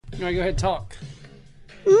All right, go ahead and talk.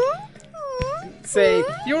 Say,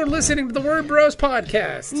 you're listening to the Word Bros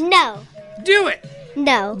podcast. No. Do it.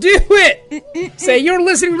 No. Do it. Say, you're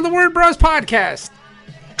listening to the Word Bros podcast.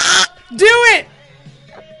 Do it.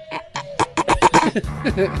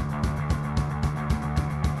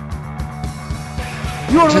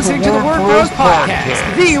 You're listening to the Word Bros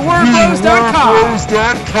podcast.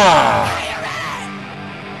 TheWordBros.com.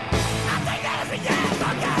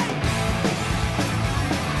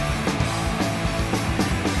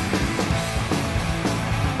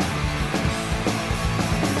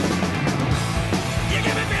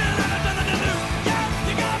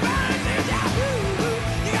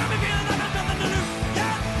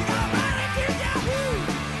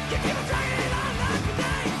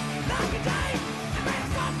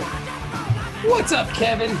 What's up,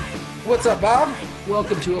 Kevin? What's up, Bob?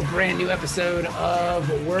 Welcome to a brand new episode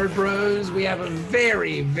of Word Bros. We have a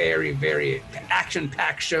very, very, very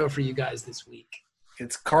action-packed show for you guys this week.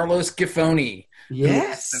 It's Carlos Giffoni.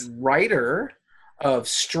 Yes. The writer of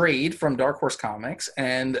Strayed from Dark Horse Comics,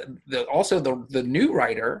 and also the new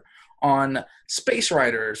writer on Space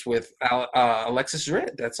Riders with Alexis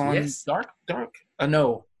Dritt. That's on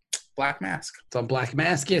Black Mask. It's on Black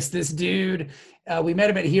Mask. Yes, this dude. We met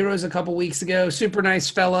him at Heroes a couple weeks ago. Super nice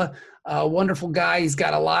fella. Wonderful guy. He's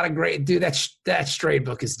got a lot of great. Dude, that Strayed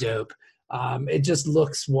book is dope. It just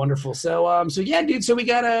looks wonderful. So yeah, dude. So we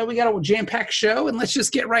got a jam-packed show, and let's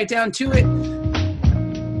just get right down to it.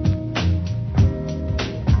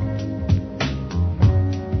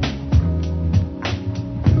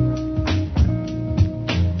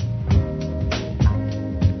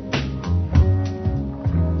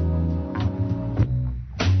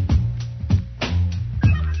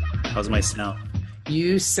 How's my sound?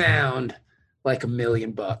 You sound like $1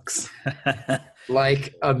 million.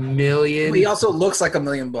 Like $1 million. He also looks like $1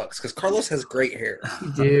 million because Carlos has great hair.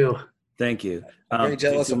 You do. Thank you. I'm very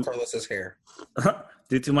jealous of Carlos's hair.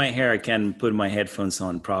 Due to my hair, I can't put my headphones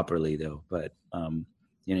on properly, though. But,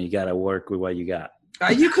 you got to work with what you got.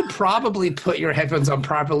 You could probably put your headphones on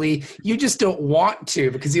properly. You just don't want to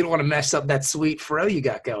because you don't want to mess up that sweet fro you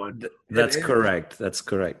got going. That's correct. That's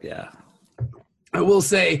correct, yeah. I will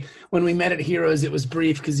say, when we met at Heroes, it was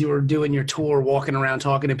brief because you were doing your tour, walking around,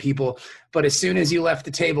 talking to people. But as soon as you left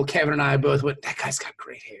the table, Kevin and I both went, that guy's got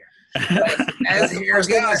great hair. Like, as hair goes,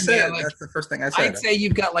 man, that's the first thing I said. I'd say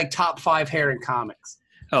you've got like top 5 hair in comics.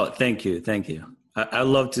 Oh, thank you. Thank you. I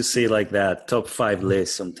love to see like that top 5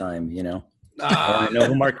 list sometime, I know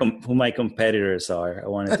who my competitors are. I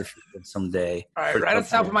wanted to see them someday. All right, right off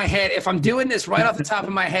the top of my head, if I'm doing this right off the top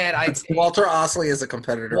of my head, I'd say Walter Osley is a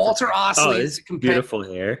competitor. Walter Osley is a competitor. Beautiful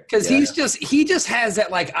hair. Because he just has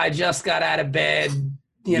that, like, I just got out of bed,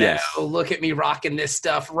 look at me rocking this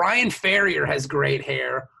stuff. Ryan Ferrier has great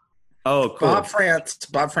hair. Oh, cool. Bob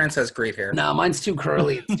France has great hair. No, mine's too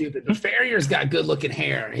curly and stupid. But Ferrier's got good looking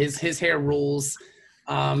hair. His hair rules.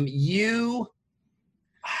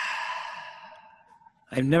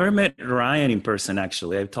 I've never met Ryan in person.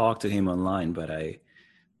 Actually, I've talked to him online, but I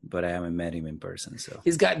haven't met him in person. So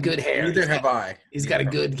he's got good hair. Neither have I. He's got a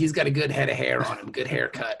good head of hair on him. Good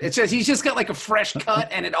haircut. It's just he's just got like a fresh cut,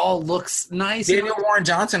 and it all looks nice. Daniel Warren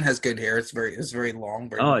Johnson has good hair. It's very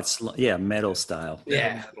long. It's metal style.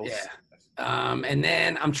 Yeah. And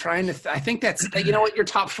then I'm trying to. I think that's what, your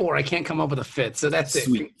top 4. I can't come up with a 5th, so that's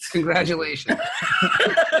Sweet. It. Congratulations.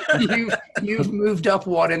 You've moved up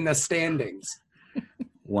one in the standings.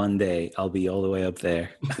 One day I'll be all the way up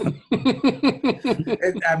there.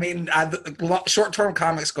 Short-term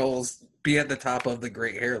comics goals be at the top of the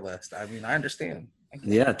great hair list. I mean, I understand.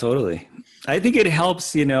 Yeah, totally. I think it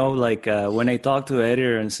helps, when I talk to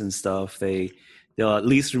editors and stuff, they'll at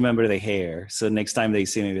least remember the hair. So next time they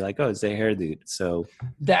see me, be like, oh, it's their hair, dude. So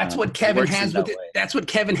that's what Kevin has with it. That's what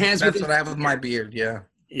Kevin has with it. That's what I have with my beard, yeah.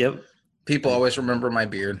 Yep. People always remember my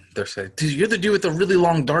beard. They're saying, dude, you're the dude with the really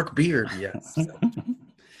long, dark beard. Yes.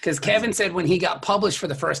 Because Kevin said when he got published for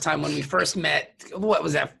the first time, when we first met, what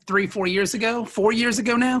was that, 3-4 years ago? 4 years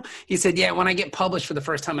ago now? He said, yeah, when I get published for the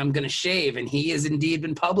first time, I'm going to shave. And he has indeed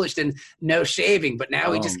been published and no shaving. But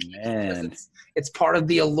now it's part of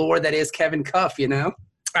the allure that is Kevin Cuff,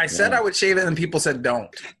 I said I would shave it and people said don't.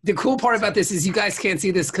 The cool part about this is you guys can't see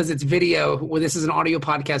this because it's video. Well, this is an audio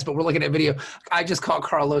podcast, but we're looking at video. I just caught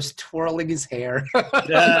Carlos twirling his hair.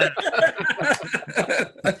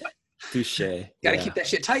 Touche. Got to keep that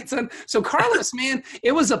shit tight, son. So, Carlos, man,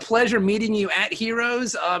 it was a pleasure meeting you at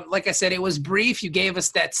Heroes. Like I said, it was brief. You gave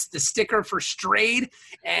us the sticker for Strayed,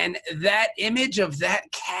 and that image of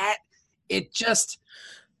that cat, it just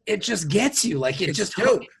gets you. Like,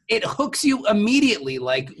 it hooks you immediately.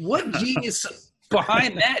 Like, what genius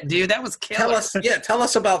behind that, dude. That was killer. Tell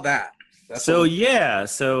us about that. So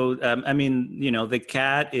I mean, the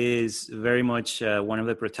cat is very much one of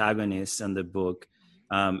the protagonists in the book,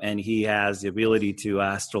 and he has the ability to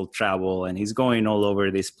astral travel, and he's going all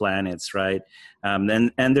over these planets, right?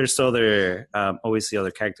 And there's obviously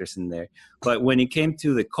other characters in there, but when it came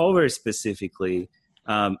to the cover specifically,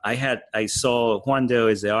 I saw Juan Do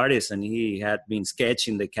as the artist, and he had been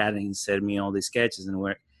sketching the cat, and he sent me all these sketches,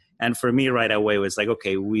 and for me right away it was like,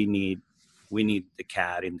 okay, we need the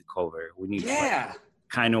cat in the cover. We need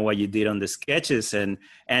kind of what you did on the sketches, and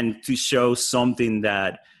to show something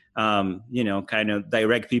that kind of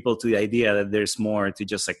direct people to the idea that there's more to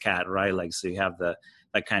just a cat, right? Like, so you have that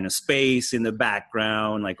kind of space in the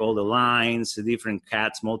background, like all the lines, the different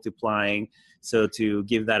cats multiplying. So to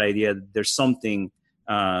give that idea that there's something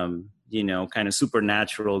kind of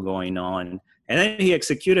supernatural going on. And then he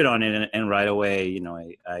executed on it, and right away,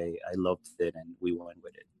 I loved it, and we went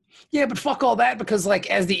with it. Yeah, but fuck all that, because like,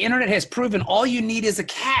 as the internet has proven, all you need is a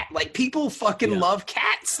cat. Like, people fucking love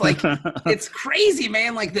cats. Like, it's crazy,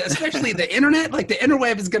 man. Like, especially the internet, like the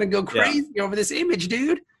interweb is going to go crazy over this image,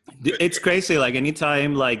 dude. It's crazy. Like,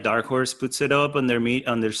 anytime like Dark Horse puts it up on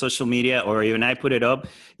their social media, or even I put it up,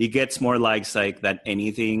 it gets more likes like that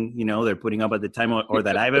anything they're putting up at the time, or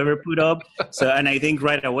that I've ever put up. So, and I think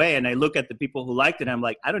right away, and I look at the people who liked it, I'm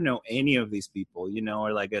like, I don't know any of these people,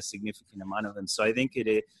 or like a significant amount of them. So I think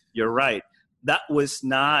you're right. That was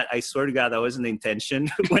not, I swear to God, that wasn't the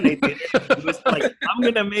intention when I did it. It was like, I'm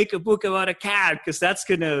going to make a book about a cat because that's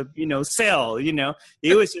going to, sell,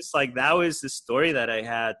 It was just like, that was the story that I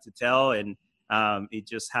had to tell. And it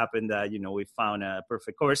just happened that, we found a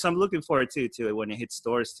perfect cover. So I'm looking forward to it when it hits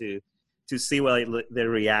stores to see what the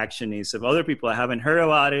reaction is of other people. I haven't heard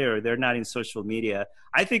about it, or they're not in social media.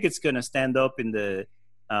 I think it's going to stand up in the,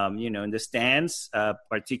 in the stands,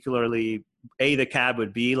 particularly the cat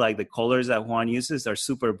would be like the colors that Juan uses are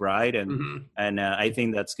super bright, and I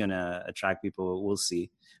think that's gonna attract people. We'll see,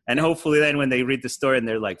 and hopefully then when they read the story and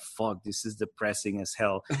they're like, "Fuck, this is depressing as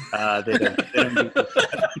hell." They don't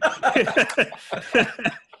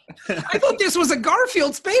I thought this was a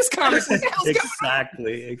Garfield space comic. What the hell's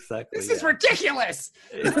exactly. This is ridiculous.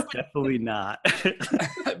 It's definitely not.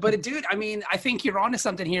 But dude, I mean, I think you're onto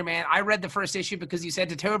something here, man. I read the first issue because you said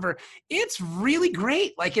to Tover, it's really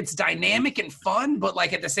great. Like, it's dynamic and fun, but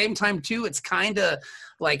like at the same time too, it's kind of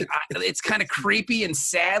like, it's kind of creepy and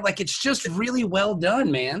sad. Like, it's just really well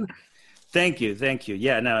done, man. Thank you.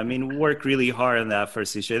 Yeah, no, I mean, worked really hard on that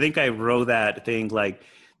first issue. I think I wrote that thing like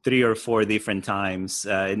 3 or 4 different times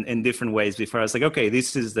in different ways before I was like, okay,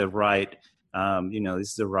 this is the right, this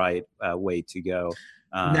is the right way to go.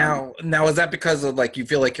 Now, is that because of like you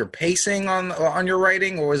feel like you're pacing on your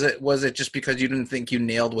writing, or was it just because you didn't think you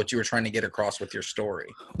nailed what you were trying to get across with your story?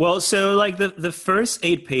 Well, so like the first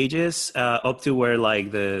 8 pages up to where like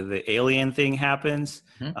the alien thing happens,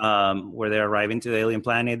 where they arrive into the alien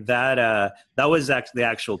planet, that was actually the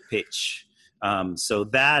actual pitch. So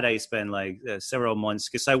that I spent like several months,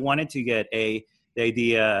 because I wanted to get the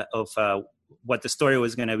idea of what the story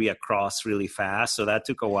was going to be across really fast. So that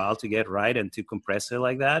took a while to get right and to compress it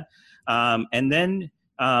like that. And then,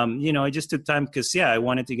 it just took time because, I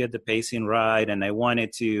wanted to get the pacing right, and I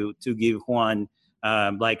wanted to give Juan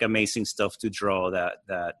like amazing stuff to draw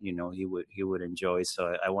that he would enjoy.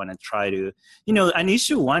 So I want to try to, an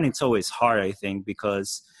issue 1, it's always hard, I think,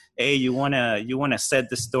 because you want to set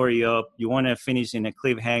the story up, you want to finish in a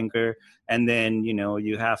cliffhanger, and then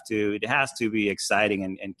it has to be exciting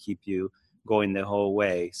and keep you going the whole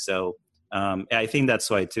way. So I think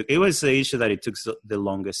that's why it was the issue that it took the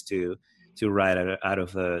longest to write out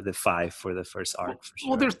of the 5 for the first arc, for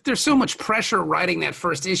sure. Well, there's so much pressure writing that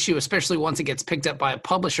first issue, especially once it gets picked up by a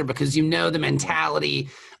publisher, because the mentality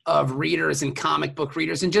of readers and comic book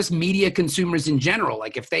readers and just media consumers in general.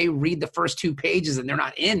 Like, if they read the first 2 pages and they're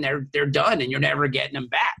not in, they're done, and you're never getting them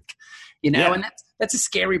back. And that's a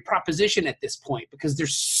scary proposition at this point, because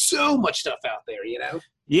there's so much stuff out there,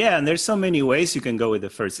 Yeah, and there's so many ways you can go with the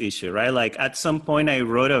first issue, right? Like, at some point I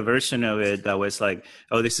wrote a version of it that was like,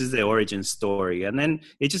 oh, this is the origin story. And then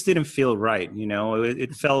it just didn't feel right,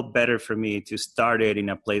 It felt better for me to start it in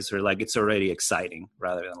a place where like it's already exciting,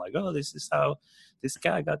 rather than like, oh, this is how this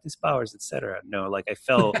guy got these powers, etc. No, like, I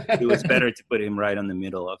felt it was better to put him right in the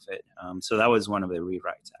middle of it. So that was one of the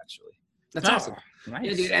rewrites, actually. That's awesome. Nice.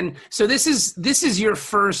 Yeah, dude. And so this is your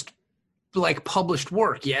first like published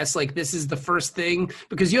work, yes? Like, this is the first thing,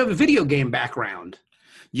 because you have a video game background.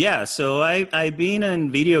 Yeah, so I've been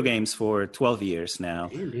in video games for 12 years now.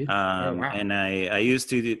 Damn, dude. Wow. And I used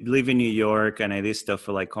to live in New York, and I did stuff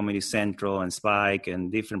for like Comedy Central and Spike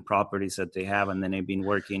and different properties that they have. And then I've been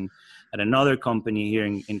working at another company here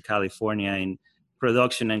in California in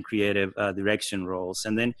production and creative direction roles.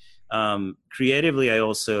 And then creatively,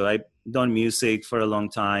 I've done music for a long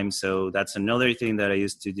time. So that's another thing that I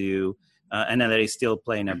used to do. And that I still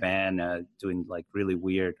play in a band doing like really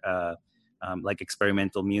weird, like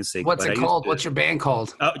experimental music. What's it called? What's your band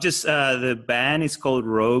called? Oh, just the band is called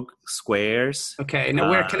Rogue Squares. Okay. Now,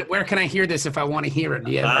 where can I hear this if I want to hear it?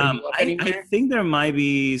 Do you have I think there might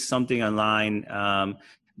be something online.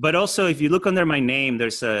 But also, if you look under my name,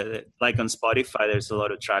 there's like on Spotify, there's a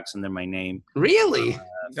lot of tracks under my name. Really?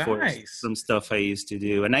 For Nice. some stuff I used to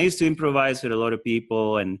do. And I used to improvise with a lot of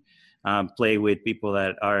people and play with people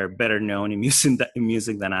that are better known in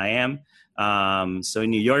music than I am. So in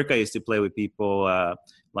New York, I used to play with people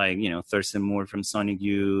like, Thurston Moore from Sonic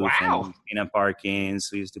Youth. Wow. And Tina Parkins.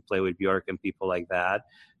 We used to play with Bjork and people like that.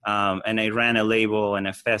 And I ran a label and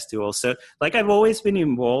a festival. So like I've always been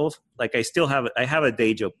involved. Like I have a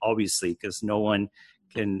day job, obviously, because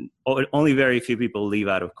only very few people leave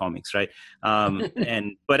out of comics, right?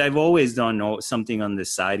 But I've always done something on the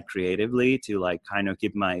side creatively to like kind of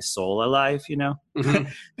keep my soul alive, Mm-hmm.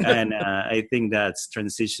 And I think that's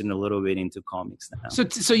transitioned a little bit into comics now.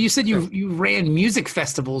 So you said you ran music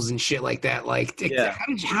festivals and shit like that. Like, yeah.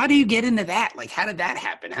 How do you get into that? Like, how did that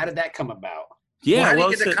happen? How did that come about? Yeah, how do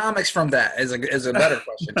you get the comics from that? Is a better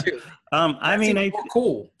question too.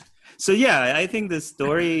 Cool. So yeah, I think the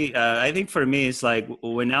story. I think for me, it's like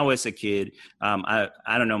when I was a kid. I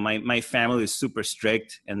don't know. My family is super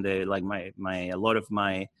strict, and they like a lot of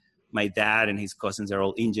my dad and his cousins are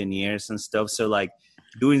all engineers and stuff. So like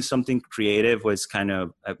doing something creative was kind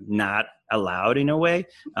of not allowed in a way.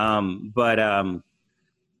 But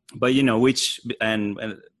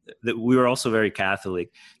we were also very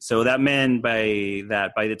Catholic. So that meant by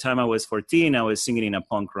the time I was 14, I was singing in a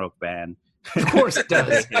punk rock band. Of course it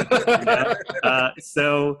does.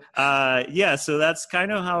 So that's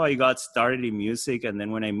kind of how I got started in music. And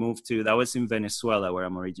then when I moved that was in Venezuela, where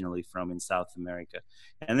I'm originally from in South America.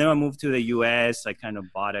 And then I moved to the US. I kind of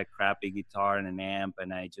bought a crappy guitar and an amp,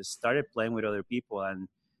 and I just started playing with other people, and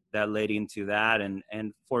that led into that.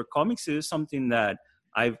 And for comics, it was something that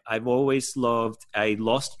I've always loved. I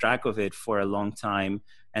lost track of it for a long time.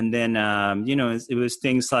 And then, it was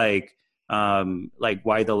things like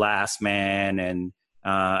Why the Last Man and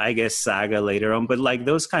I guess Saga later on. But like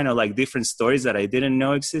those kind of like different stories that I didn't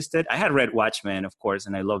know existed. I had read Watchmen, of course,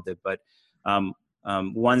 and I loved it. But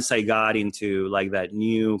once I got into like that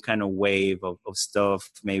new kind of wave of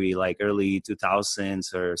stuff, maybe like early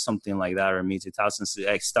 2000s or something like that, or mid 2000s,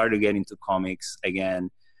 I started getting into comics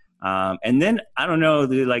again. And then I don't know,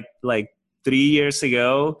 like 3 years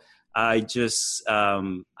ago, I just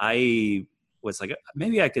I was like,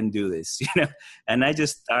 maybe I can do this, and I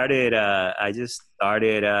just started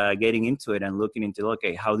getting into it and looking into,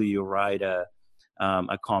 okay, how do you write a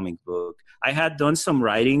comic book? I had done some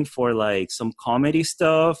writing for like some comedy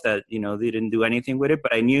stuff that didn't do anything with it,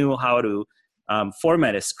 but I knew how to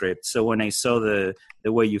format a script. So when I saw the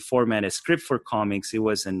way you format a script for comics, it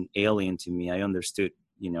was an alien to me. I understood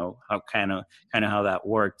how kind of how that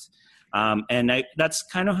worked. And that's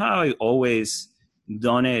kind of how I always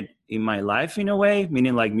done it in my life in a way,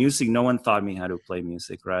 meaning like music, no one taught me how to play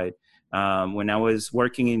music, right? When I was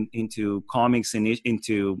working into comics and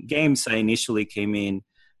into games, I initially came in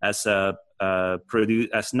as not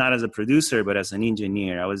as a producer, but as an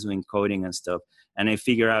engineer. I was doing coding and stuff, and I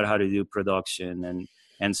figured out how to do production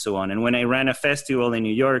and so on. And when I ran a festival in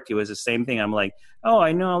New York, it was the same thing. I'm like, oh,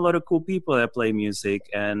 I know a lot of cool people that play music,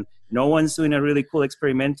 and no one's doing a really cool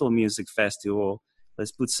experimental music festival.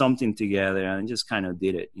 Let's put something together, and just kind of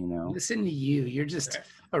did it, Listen to you. You're just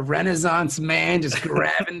a Renaissance man, just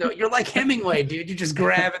grabbing you're like Hemingway, dude. You're just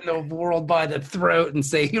grabbing the world by the throat and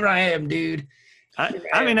say, here I am, dude.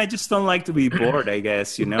 I just don't like to be bored, I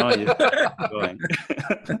guess, I just keep going.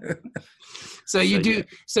 So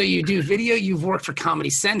you do video. You've worked for Comedy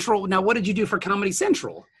Central. Now, what did you do for Comedy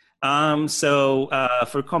Central?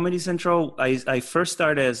 For Comedy Central, I first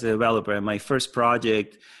started as a developer, and my first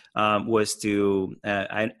project was to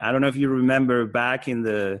I don't know if you remember back in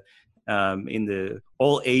the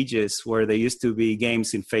old ages where there used to be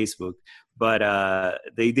games in Facebook, but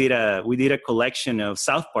we did a collection of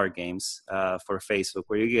South Park games for Facebook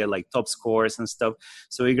where you get like top scores and stuff.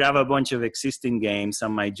 So we grab a bunch of existing games,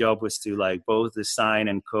 and my job was to like both design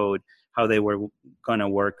and code how they were gonna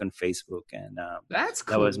work on Facebook, and that's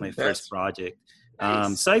cool. That was my first project.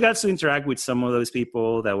 Nice. So I got to interact with some of those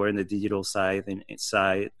people that were in the digital side in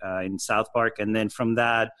South Park, and then from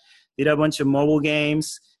that, did a bunch of mobile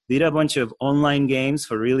games. did a bunch of online games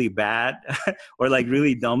for really bad or like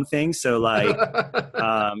really dumb things. So like,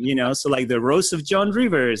 so like the Rose of John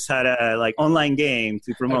Rivers had a like online game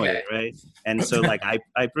to promote it, right? And so like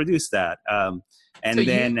I produced that. And so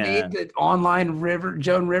then you made the online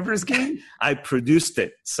Joan Rivers game? I produced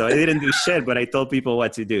it. So I didn't do shit, but I told people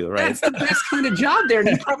what to do, right? That's the best kind of job there. And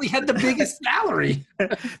you probably had the biggest salary.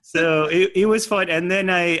 So it was fun. And then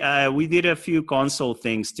we did a few console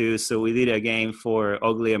things too. So we did a game for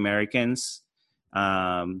Ugly Americans.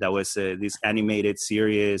 That was this animated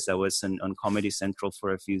series that was on Comedy Central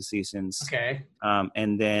for a few seasons. Okay.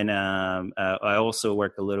 And then I also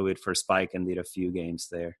worked a little bit for Spike and did a few games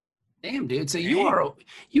there. Damn, dude. So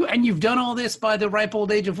you've done all this by the ripe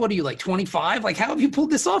old age of, what are you, like 25? Like, how have you pulled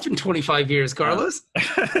this off in 25 years, Carlos?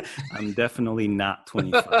 I'm definitely not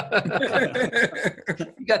 25.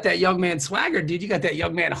 You got that young man swagger, dude. You got that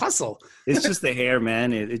young man hustle. It's just the hair,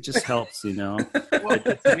 man. It just helps, you know. Well,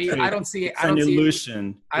 I mean, I don't see it. It's an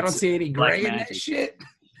illusion. I don't see any gray in that shit.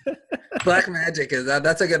 Black magic is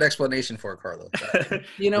that's a good explanation for it, Carlos.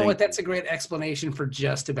 You know what? That's a great explanation for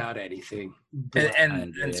just about anything.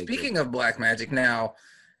 And speaking of black magic, now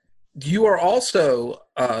you are also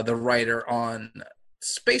the writer on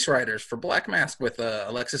Space Riders for Black Mask with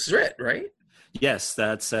Alexis Ritt, right? Yes,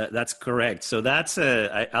 that's correct. So that's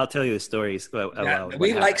I'll tell you the stories.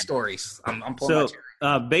 We like stories. I'm pulling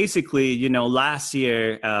so basically, last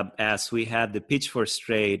year as we had the Pitch for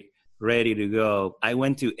Straight ready to go, I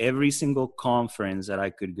went to every single conference that I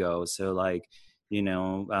could go. So like,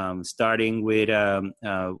 starting with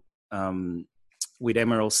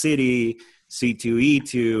Emerald City,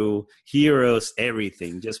 C2E2, Heroes,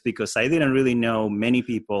 everything, just because I didn't really know many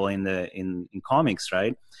people in comics,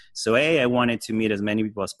 right? So I wanted to meet as many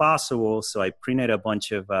people as possible. So I printed a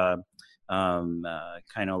bunch of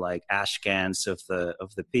kind of like ash cans of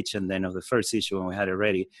the pitch and then of the first issue when we had it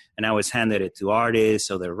ready, and I was handed it to artists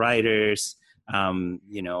or the writers.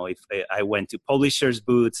 If I went to publishers'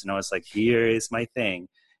 booths and I was like, here is my thing.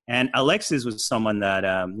 And Alexis was someone that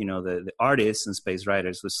the artist and Space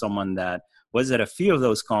Writers was someone that was at a few of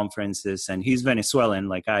those conferences, and he's Venezuelan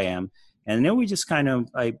like I am. And then we just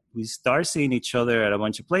we started seeing each other at a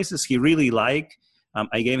bunch of places he really liked.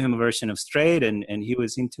 I gave him a version of Straight and he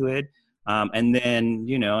was into it. And then,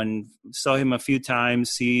 and saw him a few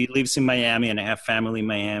times. He lives in Miami and I have family in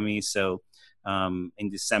Miami. So in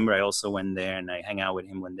December, I also went there and I hang out with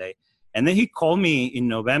him one day. And then he called me in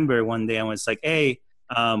November one day and was like, hey,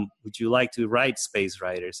 would you like to write Space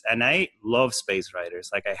Riders? And I love Space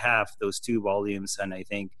Riders. Like I have those 2 volumes and I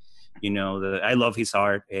think, I love his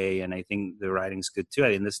art, and I think the writing's good too. I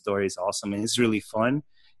think the story is awesome and it's really fun.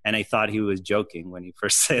 And I thought he was joking when he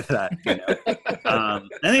first said that, and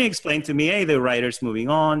then he explained to me, hey, the writer's moving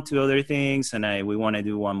on to other things, and we want to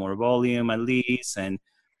do 1 more volume at least, and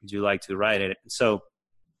would you like to write it? So,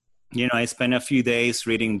 I spent a few days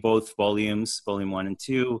reading both volumes, volume 1 and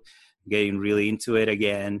 2, getting really into it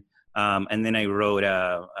again. And then I wrote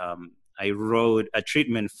a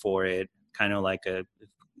treatment for it, kind of like a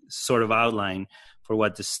sort of outline for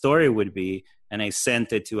what the story would be. And I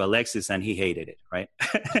sent it to Alexis and he hated it, right?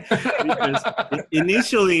 Because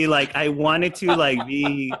initially, like, I wanted to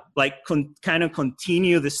be like, kind of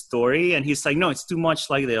continue the story. And he's like, no, it's too much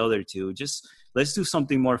like the other 2. Just let's do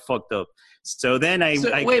something more fucked up. So then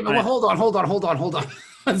hold on.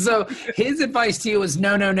 So his advice to you is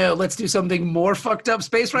no. Let's do something more fucked up.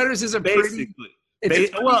 Space Riders is out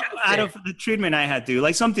of the treatment I had to,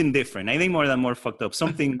 like, something different. I think more than more fucked up,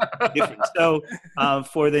 something different. So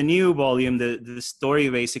for the new volume, the story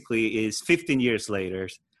basically is 15 years later.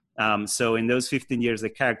 So in those 15 years,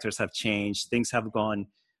 the characters have changed. Things have gone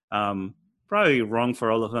probably wrong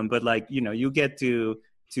for all of them. But like, you get to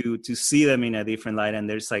see them in a different light. And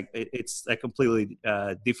there's like, it's a completely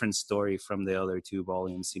different story from the other 2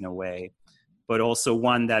 volumes in a way. But also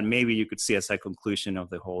one that maybe you could see as a conclusion of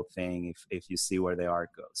the whole thing if you see where the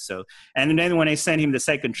arc goes. So, and then when I sent him the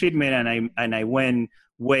second treatment and I went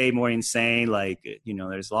way more insane, like,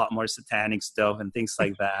 there's a lot more satanic stuff and things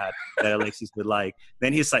like that Alexis would like.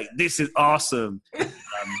 Then he's like, this is awesome.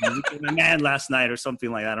 You became a man last night or something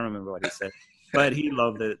like that. I don't remember what he said. But he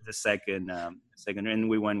loved the second, and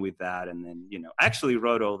we went with that. And then, actually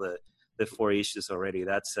wrote all the 4 issues already.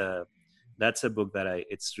 That's a book that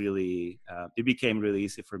it's really, it became really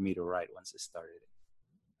easy for me to write once I started it.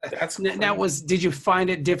 Did you find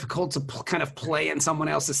it difficult to kind of play in someone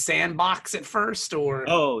else's sandbox at first, or?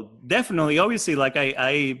 Oh, definitely. Obviously, like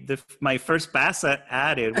my first pass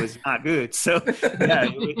at it was not good. So yeah,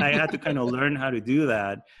 I had to kind of learn how to do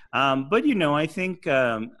that. But I think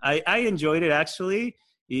I enjoyed it actually.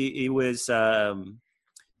 It was,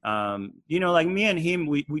 like me and him,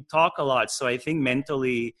 we talk a lot. So I think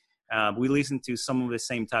mentally, we listen to some of the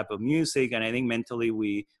same type of music, and I think mentally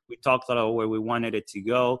we talked a lot where we wanted it to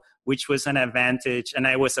go, which was an advantage. And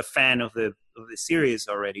I was a fan of the series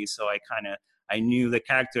already, so I knew the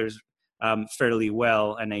characters fairly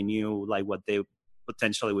well, and I knew like what they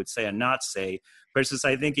potentially would say and not say. Versus,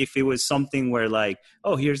 I think if it was something where like,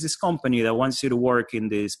 oh, here's this company that wants you to work in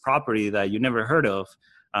this property that you never heard of,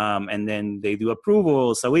 and then they do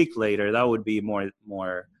approvals a week later, that would be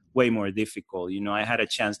way more difficult. I had a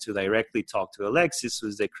chance to directly talk to Alexis,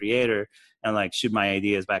 who's the creator, and like shoot my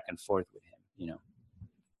ideas back and forth with him.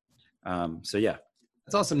 So yeah.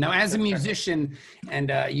 That's awesome. Now, as a musician,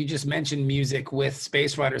 and you just mentioned music with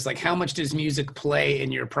Space Riders, like how much does music play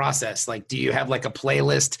in your process? Like, do you have like a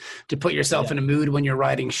playlist to put yourself in a mood when you're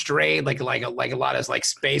writing Strayed, like a lot of like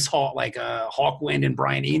Space Hawk, like Hawkwind and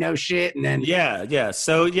Brian Eno shit, and then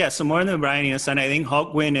so more than Brian Eno, and I think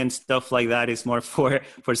Hawkwind and stuff like that is more for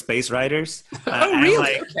Space Riders. Oh,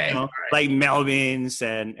 really? Okay. Like Melvins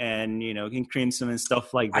and King Crimson and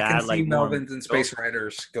stuff like that. I can see like Melvins and Space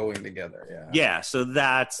Riders going together. Yeah. So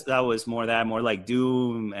that was more like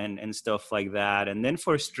Doom and stuff like that. And then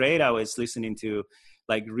for Strayed, I was listening to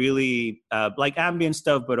like really like ambient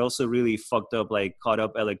stuff, but also really fucked up, like caught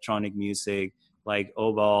up electronic music, like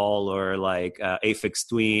Oval or like Aphex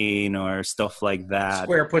Twin or stuff like that.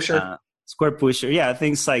 Square Pusher, yeah,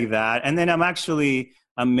 things like that. And then I'm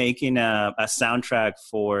making a soundtrack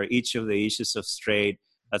for each of the issues of Strayed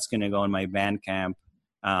that's going to go on my Bandcamp.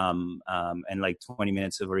 And like 20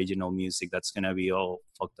 minutes of original music that's gonna be all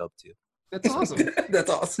fucked up too. That's awesome.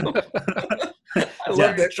 That's awesome. I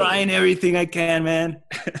love that. Trying everything I can, man.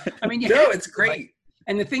 I mean, it's great. Like,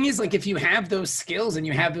 and the thing is, like, if you have those skills and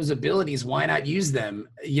you have those abilities, why not use them?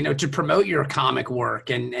 To promote your comic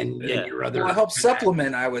work and your other. Well, help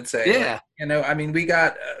supplement, I would say. Yeah. I mean, we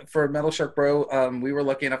got for Metal Shark Bro, we were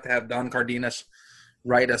lucky enough to have Don Cardenas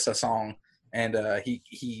write us a song. And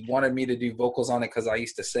he wanted me to do vocals on it because I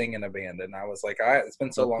used to sing in a band. And I was like, it's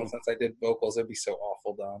been so long since I did vocals. It'd be so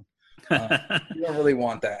awful, Don. You don't really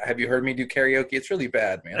want that. Have you heard me do karaoke? It's really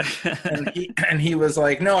bad, man. And he was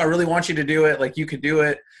like, no, I really want you to do it. Like, you could do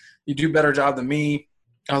it. You do a better job than me.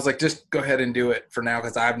 I was like, just go ahead and do it for now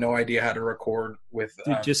because I have no idea how to record with.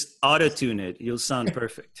 Dude, just auto-tune it. You'll sound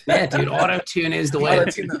perfect. Yeah, dude, auto-tune is the way.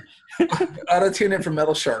 Auto-tune it for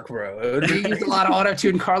Metal Shark, bro. You use a lot of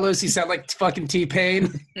auto-tune, Carlos. You sound like fucking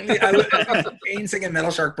T-Pain. Pain singing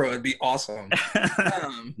Metal Shark, bro. It'd be awesome.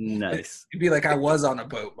 Nice. It'd be like I was on a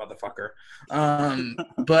boat, motherfucker.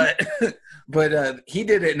 But he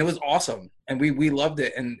did it, and it was awesome. And we loved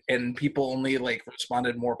it, and people only like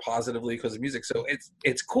responded more positively because of music. So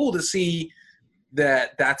it's cool to see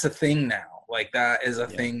that that's a thing now. Like that is a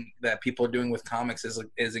thing that people are doing with comics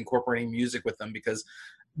is incorporating music with them because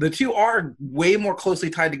the two are way more closely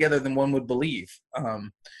tied together than one would believe.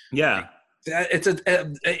 It's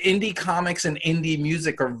indie comics and indie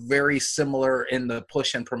music are very similar in the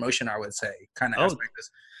push and promotion, I would say, kind of aspect.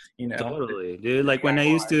 Totally, dude. Like when I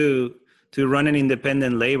used to run an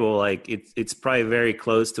independent label, like it's probably very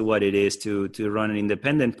close to what it is to run an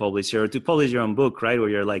independent publisher or to publish your own book, right? Where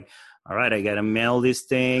you're like, all right, I got to mail this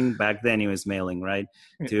thing. Back then it was mailing, right?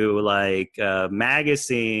 To like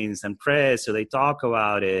magazines and press, so they talk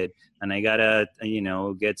about it. And I got to,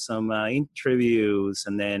 get some interviews,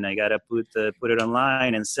 and then I got to put it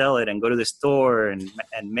online and sell it and go to the store and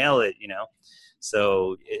mail it,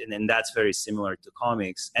 So, and that's very similar to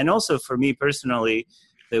comics. And also for me personally,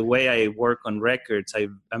 the way I work on records,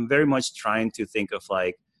 I'm very much trying to think of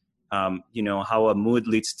like, how a mood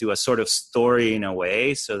leads to a sort of story in a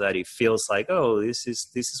way, so that it feels like, oh, this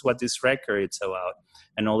is what this record is about,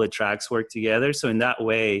 and all the tracks work together. So in that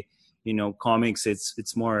way, comics,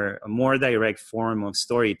 it's a more direct form of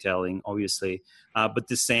storytelling, obviously, but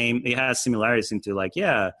it has similarities into like,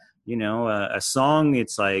 a song,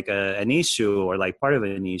 it's like an issue or like part of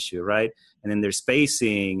an issue, right? And then there's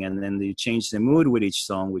spacing, and then you change the mood with each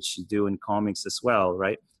song, which you do in comics as well,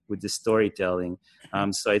 right? With the storytelling.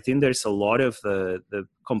 So I think there's a lot of the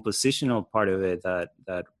compositional part of it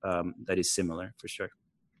that is similar for sure.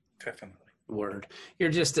 Definitely. Word. You're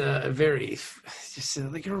just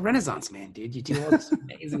like you're a Renaissance man, dude. You do all this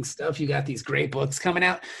amazing stuff. You got these great books coming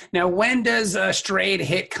out. Now, when does Strayed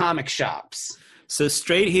hit comic shops? So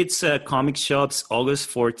Strayed hits comic shops August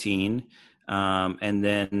 14. And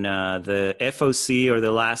then the FOC, or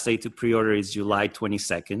the last day to pre-order, is July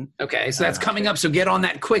 22nd. Okay, so that's coming up. So get on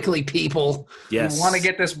that quickly, people. Yes. You want to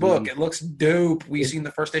get this book. It looks dope. We've seen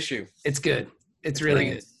the first issue. It's good. It's really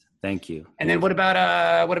good. Thank you. And then what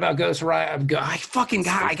about Ghost Rider?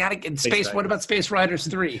 I gotta get Space. What about Space Riders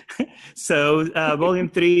 3? So Volume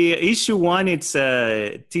 3, Issue 1, it's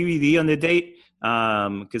TBD on the date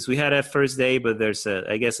because we had a first day, but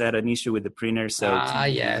I guess I had an issue with the printer. So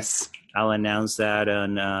yes, I'll announce that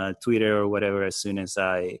on Twitter or whatever as soon as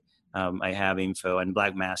I have info. And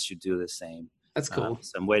Black Mass should do the same. That's cool.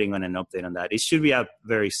 So I'm waiting on an update on that. It should be out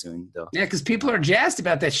very soon, though. Yeah, because people are jazzed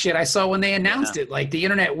about that shit. I saw when they announced it. Like, the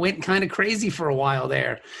internet went kind of crazy for a while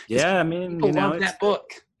there. Yeah, I mean, people love that book.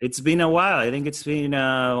 It's been a while. I think it's been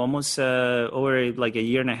almost over like a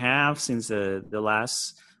year and a half since the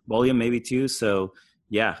last volume, maybe 2. So,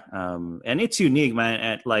 yeah. And it's unique,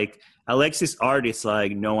 man. Like, Alexis' art is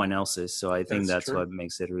like no one else's. So I think that's what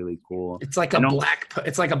makes it really cool. It's like a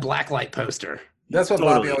black light poster. That's what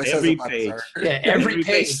Bobby always says about page. art. Yeah, every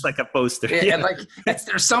page is like a poster. Yeah, and like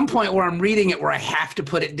there's some point where I'm reading it where I have to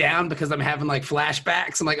put it down because I'm having like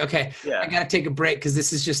flashbacks. I'm like, okay, I gotta take a break because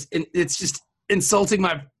this is it's just insulting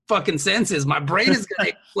my fucking senses. My brain is gonna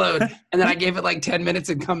explode. And then I gave it like 10 minutes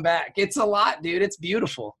and come back. It's a lot, dude. It's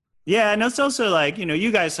beautiful. Yeah, and it's also like,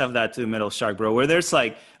 you guys have that too, Metal Shark Bro, where there's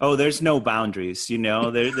like, there's no boundaries,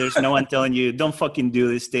 there's no one telling you, don't fucking do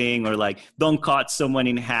this thing, or like, don't cut someone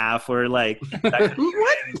in half, or like,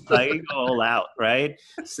 like all out, right?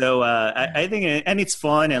 So I think, and it's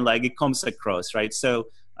fun, and like, it comes across, right? So,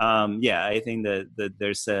 I think that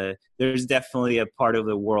there's definitely a part of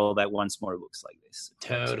the world that wants more books like this.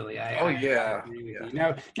 Totally. I agree with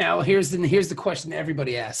you. Now here's the question that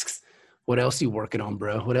everybody asks. What else you working on,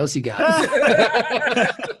 bro? What else you got? The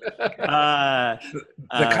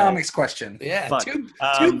comics question. Yeah, two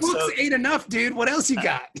books ain't enough, dude. What else you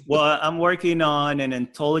got? Well, I'm working on an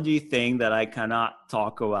anthology thing that I cannot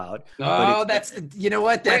talk about. Oh, you know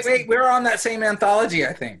what? Wait, we're on that same anthology,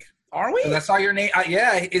 I think. Are we? I saw your name.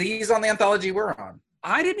 Yeah, he's on the anthology we're on.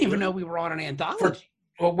 I didn't even know we were on an anthology.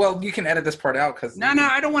 Well, you can edit this part out because no,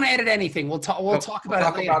 I don't want to edit anything. We'll talk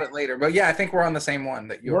about it later. But yeah, I think we're on the same one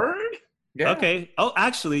that you're. Word? Yeah. Okay. Oh,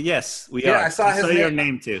 actually, yes, we are. I saw your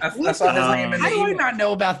name too. I saw his name. How do I not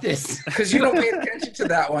know about this? Because you don't pay attention to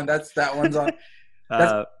that one. That one's on.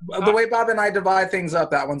 The way Bob and I divide things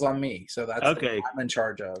up. That one's on me. So that's okay. I'm in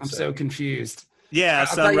charge of. I'm so confused. Yeah,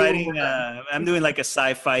 so I'm writing. I'm doing like a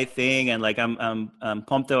sci-fi thing, and like I'm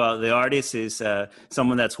pumped about. The artist is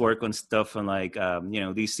someone that's worked on stuff on like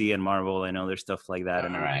DC and Marvel and other stuff like that.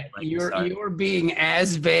 And all right, you're being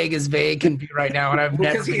as vague as vague can be right now, and I've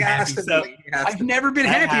never been happy. I've never been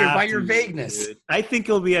happier by your vagueness. Dude. I think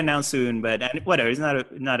it'll be announced soon, but whatever. It's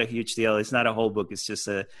not a huge deal. It's not a whole book. It's just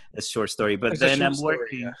a short story. But then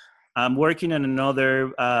I'm working on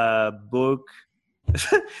another book.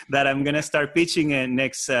 that I'm gonna start pitching it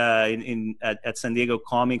next at San Diego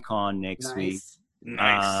Comic-Con next week.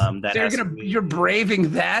 Nice. You're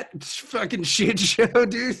braving that fucking shit show,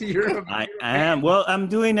 dude. I am. Well, I'm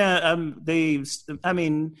doing Dark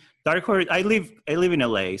Horse. I live in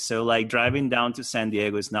LA, so like driving down to San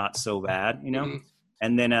Diego is not so bad, Mm-hmm.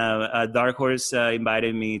 And then Dark Horse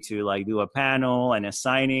invited me to like do a panel and a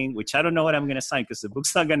signing, which I don't know what I'm gonna sign because the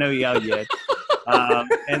book's not gonna be out yet.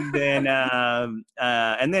 And then I'm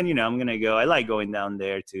gonna go. I like going down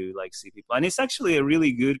there to like see people, and it's actually a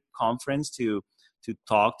really good conference to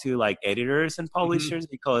talk to like editors and publishers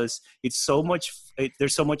because it's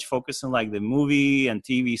there's so much focus on like the movie and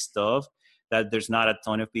TV stuff that there's not a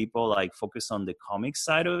ton of people like focused on the comic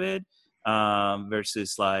side of it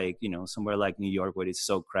versus like somewhere like New York where it's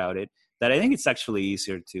so crowded that I think it's actually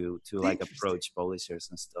easier to like approach publishers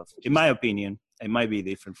and stuff. In my opinion, it might be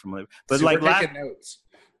different from other, but so like notes.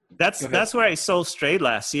 That's where I sold straight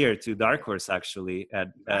last year to Dark Horse actually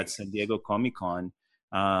at San Diego Comic-Con.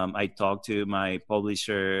 I talked to my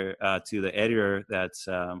publisher, to the editor that's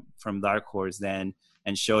from Dark Horse then,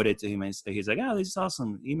 and showed it to him. And he's like, "Oh, this is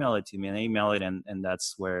awesome. Email it to me." And I emailed it, and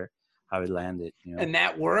that's how it landed. And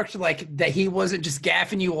that worked, like that he wasn't just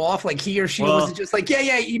gaffing you off, like he or she wasn't just like,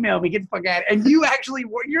 yeah, email me, get the fuck out. And you actually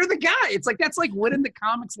you're the guy. It's like that's like winning the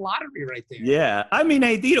comics lottery right there. Yeah, I mean,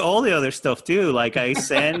 I did all the other stuff too. Like I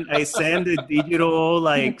send the digital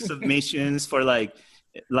like submissions for like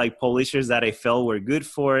publishers that I felt were good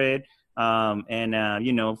for it. There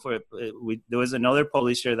was another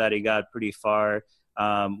publisher that it got pretty far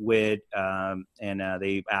with, and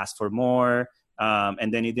they asked for more.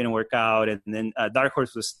 And then it didn't work out. And then Dark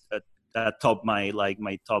Horse was top my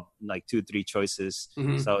top 2-3 choices.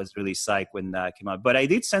 Mm-hmm. So I was really psyched when that came out. But I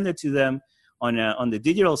did send it to them on the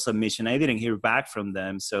digital submission. I didn't hear back from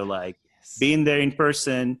them. So being there in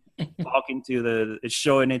person talking to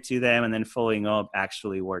showing it to them, and then following up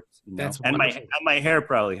actually worked. That's and wonderful. my hair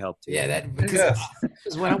probably helped too. Yeah, that because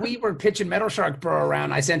when we were pitching Metal Shark Bro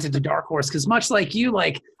around, I sent it to Dark Horse because much like you,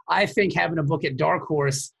 like I think having a book at Dark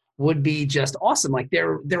Horse would be just awesome. Like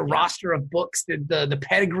their roster of books, the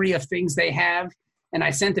pedigree of things they have. And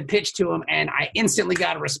I sent the pitch to them, and I instantly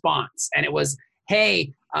got a response. And it was,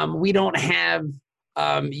 "Hey, we don't have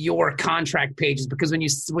your contract pages because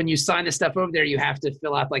when you sign the stuff over there, you have to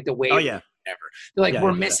fill out like the waiver." Oh yeah. Whatever. They're like,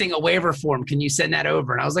 "We're missing a waiver form. Can you send that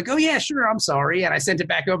over?" And I was like, "Oh yeah, sure. I'm sorry." And I sent it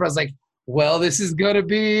back over. I was like, "Well, this is gonna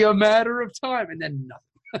be a matter of time." And then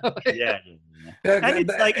nothing. Yeah. And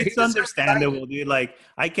it's like, it's understandable, dude. Like,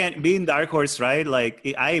 I can't be in Dark Horse, right?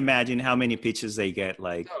 Like, I imagine how many pitches they get,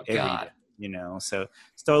 like, every day, you know? So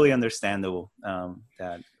it's totally understandable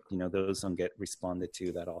that, you know, those don't get responded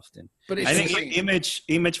to that often. But I think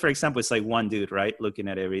image, for example, it's like one dude, right? Looking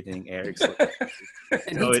at everything. Eric's looking at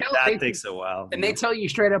it. So that takes a while. And they tell you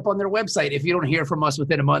straight up on their website, if you don't hear from us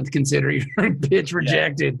within a month, consider your pitch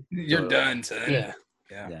rejected. Yeah. You're done, son. Yeah.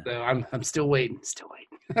 So I'm still waiting.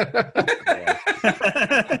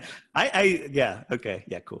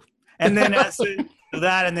 Cool. And then so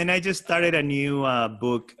that, and then I just started a new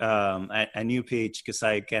book, a new page, because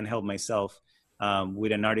I can't help myself,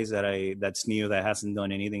 with an artist that's new, that hasn't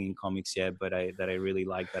done anything in comics yet, but that I really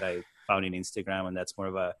like, that I found in Instagram, and that's more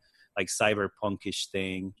of a like cyberpunkish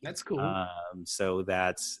thing. That's cool. So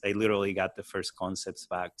I literally got the first concepts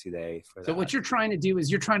back today for that. So what you're trying to do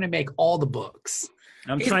is you're trying to make all the books.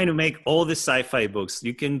 I'm trying to make all the sci-fi books.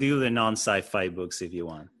 You can do the non-sci-fi books if you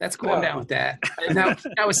want. That's cool. I'm down with that. Now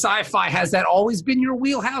with sci-fi, has that always been your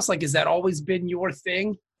wheelhouse? Like, has that always been your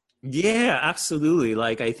thing? Yeah, absolutely.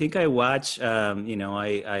 Like, I think I watch,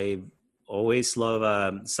 I always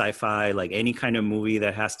love sci-fi, like any kind of movie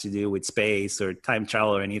that has to do with space or time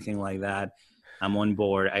travel or anything like that. I'm on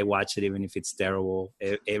board. I watch it even if it's terrible,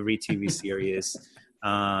 every TV series.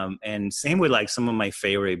 And same with like some of my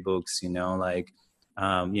favorite books, like,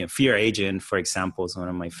 Fear Agent, for example, is one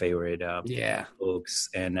of my favorite books,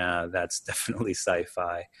 and that's definitely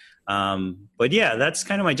sci-fi. But yeah, that's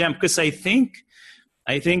kind of my jam, because I think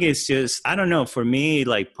it's just, I don't know, for me,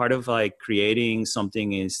 like part of like creating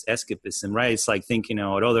something is escapism, right? It's like thinking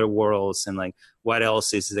about other worlds and like what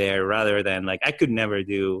else is there, rather than like, I could never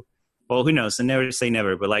do, well, who knows? I never say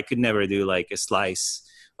never, but I could never do like a slice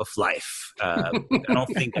of life. I don't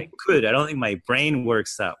think I could. I don't think my brain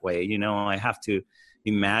works that way. I have to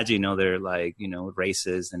imagine other like,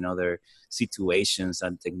 races and other situations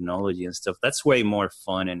and technology and stuff. That's way more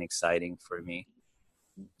fun and exciting for me.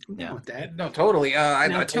 Yeah, that. No, totally.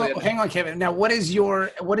 Hang on, Kevin. Now, what is your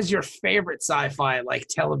favorite sci-fi like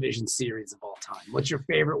television series of all time? What's your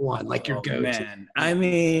favorite one? Like your go-to? Man, I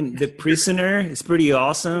mean, The Prisoner is pretty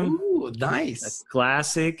awesome. Ooh, nice. That's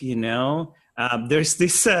classic. There's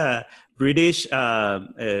this British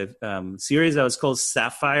series that was called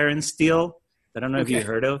Sapphire and Steel. I don't know if you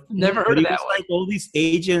heard of. Never heard of that. Like all these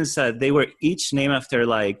agents, they were each named after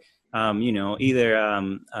like, either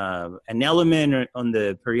an element on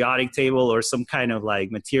the periodic table or some kind of like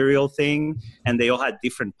material thing, and they all had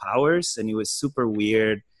different powers, and it was super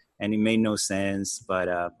weird and it made no sense. But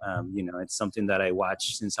it's something that I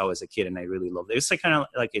watched since I was a kid, and I really loved it. It's like kind of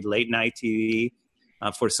like a late night TV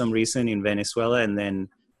for some reason in Venezuela, and then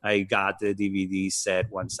I got the DVD set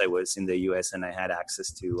once I was in the U.S. and I had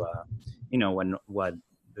access to what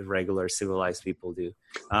the regular civilized people do.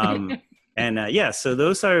 And so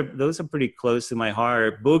those are pretty close to my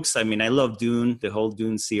heart. Books, I mean, I love Dune. The whole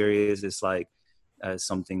Dune series is like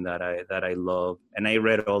something that I love. And I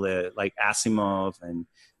read all the like Asimov and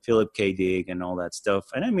Philip K. Dick and all that stuff.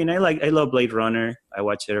 And I mean, I love Blade Runner. I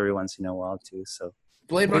watch it every once in a while too. So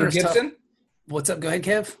Blade Runner Gibson. What's up? Go ahead,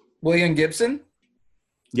 Kev. William Gibson.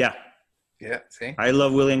 Yeah. Yeah. See, I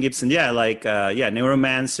love William Gibson. Yeah, like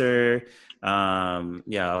Neuromancer.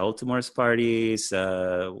 Ultima's Parties,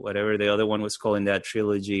 whatever the other one was called in that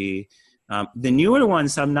trilogy. The newer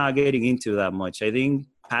ones I'm not getting into that much. I think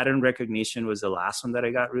Pattern Recognition was the last one that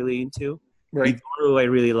I got really into. Right. I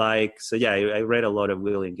really like. So yeah, I read a lot of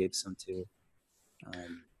William Gibson too.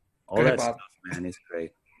 All that stuff, man, is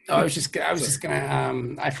great. Oh, I was just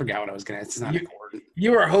gonna. I forgot what I was gonna. It's not important.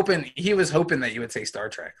 You were hoping. He was hoping that you would say Star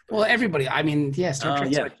Trek. Well, everybody. I mean, yeah, Star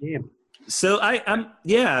Trek's my jam. So I'm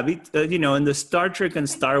in the Star Trek and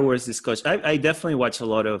Star Wars discussion, I definitely watch a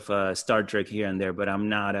lot of Star Trek here and there, but I'm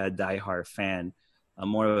not a diehard fan. I'm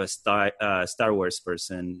more of a Star Wars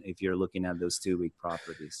person if you're looking at those two big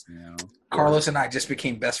properties. Carlos and I just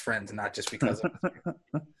became best friends, not just because of it.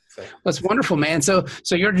 So. That's wonderful, man. So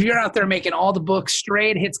you're out there making all the books,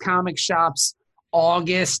 straight hits comic shops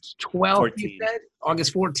August 12th, you 14. said?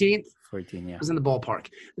 August 14th? 14, yeah. I was in the ballpark.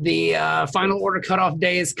 The final order cutoff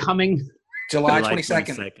day is coming. July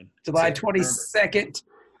 22nd. July 22nd.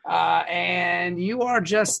 And you are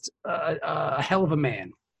just a hell of a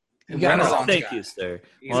man. Renaissance Thank guy. you, sir.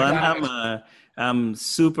 He's Well, I'm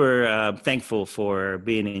super thankful for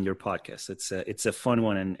being in your podcast. It's a fun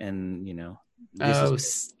one, and you know.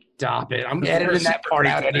 Stop it! I'm editing that part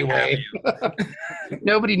out anyway.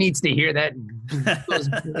 Nobody needs to hear that. Those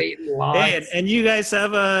blatant lies. Hey, and you guys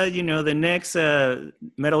have the next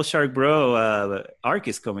Metal Shark Bro arc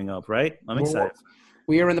is coming up, right? I'm excited.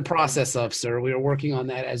 We are in the process of, sir. We are working on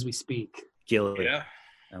that as we speak. Kill it. Yeah.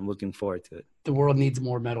 I'm looking forward to it. The world needs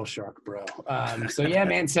more Metal Shark, bro. So yeah,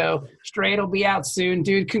 man. So Straight will be out soon,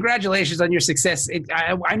 dude. Congratulations on your success.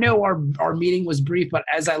 I know our meeting was brief, but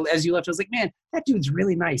as you left, I was like, man, that dude's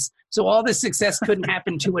really nice. So all this success couldn't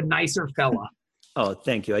happen to a nicer fella. Oh,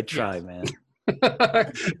 thank you. I try, man.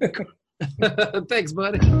 Thanks,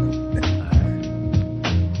 buddy.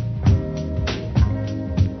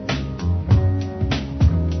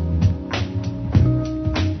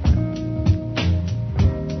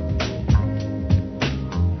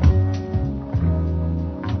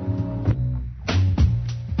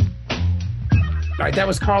 All right, that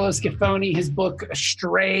was Carlos Giffoni. His book,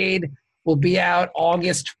 Strayed, will be out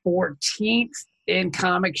August 14th in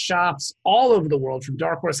comic shops all over the world from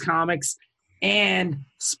Dark Horse Comics. And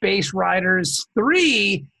Space Riders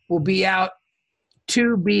 3 will be out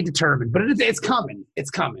to be determined. But it's coming.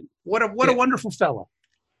 It's coming. What a wonderful fella.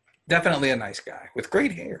 Definitely a nice guy with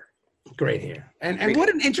great hair. Great hair. And what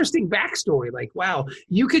an interesting backstory. Like, wow,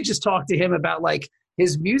 you could just talk to him about, like,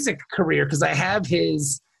 his music career, because I have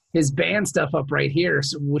his band stuff up right here,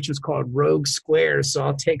 which was called Rogue Squares. So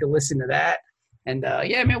I'll take a listen to that. And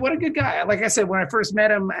yeah, man, what a good guy. Like I said, when I first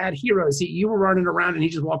met him at Heroes, you were running around and he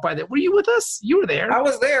just walked by there. Were you with us? You were there. I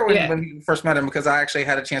was there when you first met him because I actually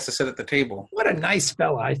had a chance to sit at the table. What a nice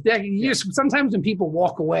fella. Sometimes when people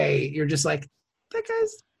walk away, you're just like, that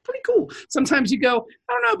guy's pretty cool. Sometimes you go,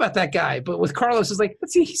 I don't know about that guy. But with Carlos, it's like,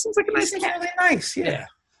 let's see, he seems like a nice guy. Really nice, yeah.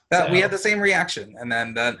 We had the same reaction.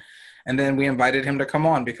 And then we invited him to come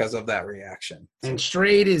on because of that reaction. And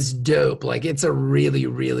Straight is dope. Like, it's a really,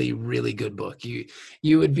 really, really good book.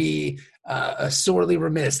 You would be sorely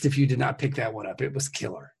remiss if you did not pick that one up. It was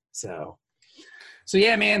killer. So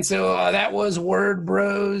yeah, man. So that was Word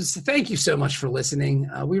Bros. Thank you so much for listening.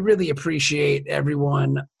 We really appreciate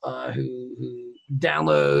everyone who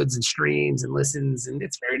downloads and streams and listens, and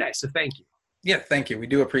it's very nice. So thank you. Yeah, thank you. We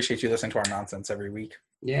do appreciate you listening to our nonsense every week.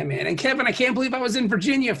 Yeah, man. And Kevin, I can't believe I was in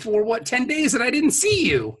Virginia for 10 days and I didn't see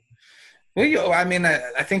you. Well, I mean,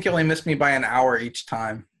 I think you only missed me by an hour each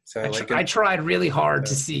time. So I tried really hard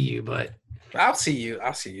to see you, but I'll see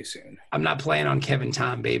you soon. I'm not playing on Kevin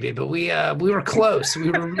Tom, baby, but we were close.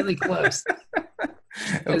 We were really close.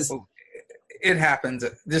 It happens.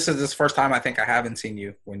 This is the first time I think I haven't seen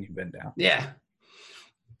you when you've been down. Yeah.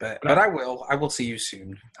 But I will see you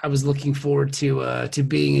soon. I was looking forward to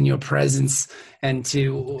being in your presence and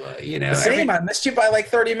to Same. I missed you by like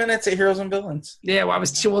 30 minutes at Heroes and Villains. Yeah,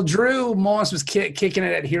 well, Drew Moss was kicking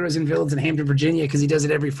it at Heroes and Villains in Hampton, Virginia, because he does it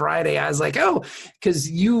every Friday. I was like, oh, because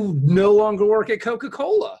you no longer work at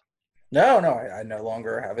Coca-Cola. No, I no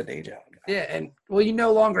longer have a day job. Yeah, and well, you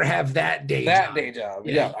no longer have that day job. That day job.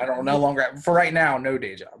 Yeah, I don't no longer have, for right now, no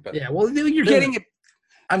day job. But yeah, well, you're getting it.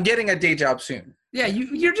 I'm getting a day job soon. Yeah,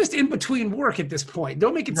 you're just in between work at this point.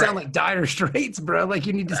 Don't make it sound like dire straits, bro. Like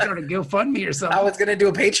you need to start a GoFundMe or something. I was gonna do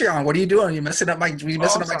a Patreon. What are you doing? You're messing up my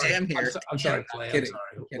jam here. I'm sorry, Clay. I'm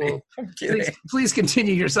sorry. I'm kidding. Please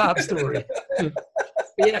continue your sob story.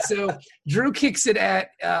 Yeah, so Drew kicks it at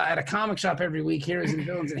a comic shop every week, Heroes and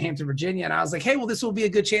Villains in Hampton, Virginia, and I was like, hey, well, this will be a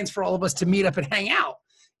good chance for all of us to meet up and hang out.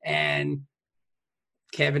 And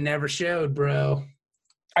Kevin never showed, bro.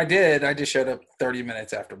 I did. I just showed up 30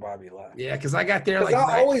 minutes after Bobby left. Yeah, because I got there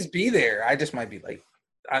I'll always be there. I just might be late.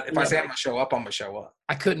 If I say I'm going to show up, I'm going to show up.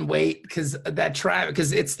 I couldn't wait because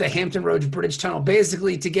it's the Hampton Roads Bridge Tunnel.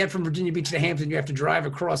 Basically, to get from Virginia Beach to Hampton, you have to drive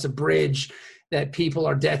across a bridge that people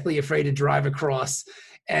are deathly afraid to drive across.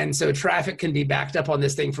 And so traffic can be backed up on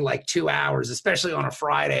this thing for like 2 hours, especially on a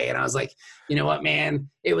Friday. And I was like, you know what, man?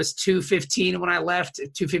 It was 2:15 when I left,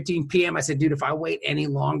 2:15 p.m. I said, dude, if I wait any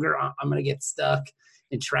longer, I'm going to get stuck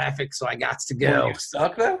in traffic. So I got to go. Were you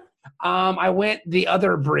stuck though? I went the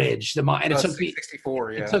other bridge, and it took me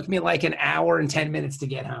 64. Yeah. It took me like an hour and 10 minutes to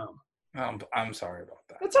get home. I'm sorry about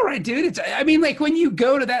that. That's all right, dude. I mean, like when you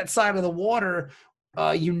go to that side of the water,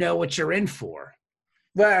 you know what you're in for.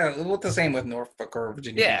 Well, the same with Norfolk or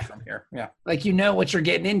Virginia Yeah. Beach from here. Yeah. Like, you know what you're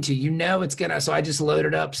getting into. You know it's gonna. So I just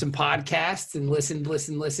loaded up some podcasts and listened.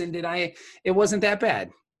 It wasn't that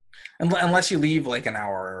bad. Unless you leave like an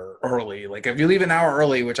hour early. Like if you leave an hour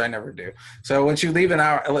early, which I never do. So once you leave an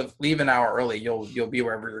hour early, you'll be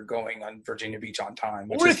wherever you're going on Virginia Beach on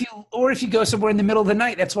time. Or if you go somewhere in the middle of the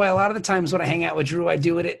night. That's why a lot of the times when I hang out with Drew, I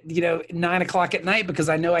do it at 9:00 at night, because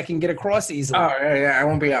I know I can get across easily. Oh yeah, I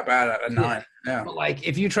won't be that bad at 9. Yeah. But like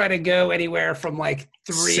if you try to go anywhere from like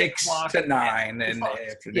 6 to 9 in the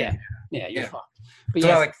afternoon. Yeah, you're fucked. But so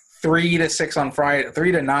like 3 to 6 on Friday,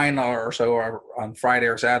 3 to 9 or so on Friday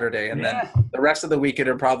or Saturday, and then the rest of the week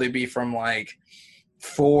it'll probably be from like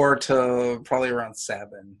 4 to probably around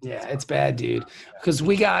 7. Yeah, it's bad, dude. Because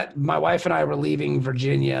my wife and I were leaving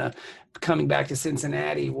Virginia, coming back to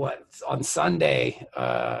Cincinnati on Sunday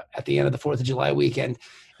at the end of the 4th of July weekend,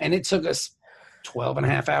 and it took us 12 and a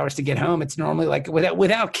half hours to get home. It's normally like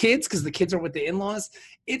without kids, because the kids are with the in-laws,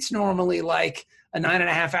 it's normally like a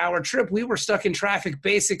 9.5 hour trip. We were stuck in traffic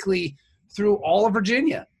basically through all of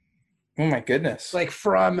Virginia. Oh my goodness. Like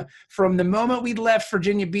from the moment we left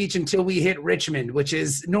Virginia Beach until we hit Richmond, which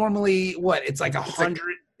is normally it's like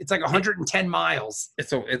 110 miles.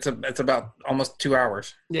 It's about almost 2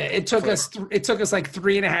 hours. Yeah, it took us like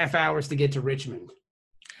 3.5 hours to get to Richmond.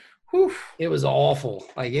 Whew. It was awful.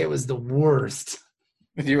 Like, it was the worst.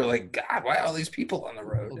 You were like, God, why are all these people on the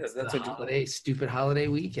road? Stupid holiday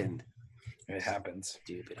weekend. It happens.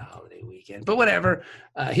 Stupid holiday weekend. But whatever.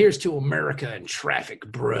 Here's to America and traffic,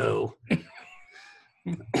 bro.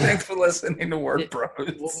 Thanks for listening to Word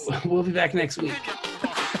Bros. We'll be back next week.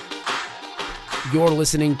 You're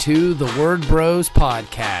listening to the Word Bros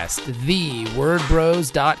podcast,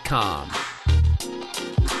 thewordbros.com.